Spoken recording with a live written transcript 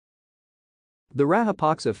The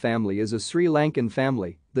Rajapaksa family is a Sri Lankan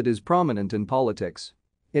family that is prominent in politics.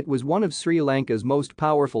 It was one of Sri Lanka's most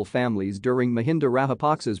powerful families during Mahinda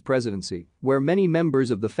Rajapaksa's presidency, where many members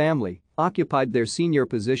of the family occupied their senior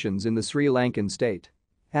positions in the Sri Lankan state.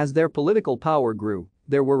 As their political power grew,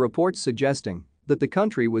 there were reports suggesting that the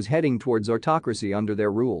country was heading towards autocracy under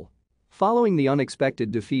their rule. Following the unexpected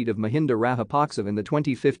defeat of Mahinda Rajapaksa in the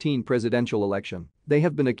 2015 presidential election, they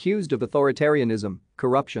have been accused of authoritarianism,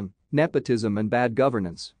 corruption, nepotism and bad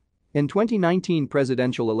governance. In 2019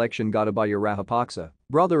 presidential election, Gotabaya Rajapaksa,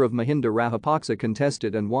 brother of Mahinda Rajapaksa,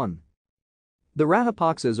 contested and won. The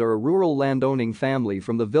Rajapaksas are a rural land-owning family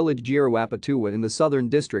from the village Jirawapatuwa in the southern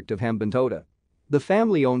district of Hambantota. The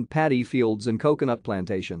family owned paddy fields and coconut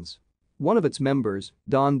plantations. One of its members,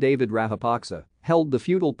 Don David Rajapaksa, held the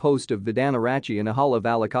feudal post of Vidanarachi in Ahala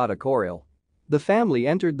Valakata Koril. The family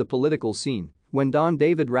entered the political scene when Don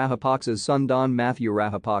David Rajapaksa's son Don Matthew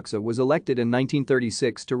Rajapaksa was elected in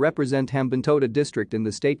 1936 to represent Hambantota district in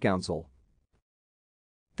the state council.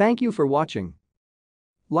 Thank you for watching.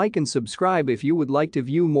 Like and subscribe if you would like to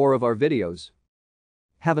view more of our videos.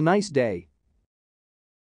 Have a nice day.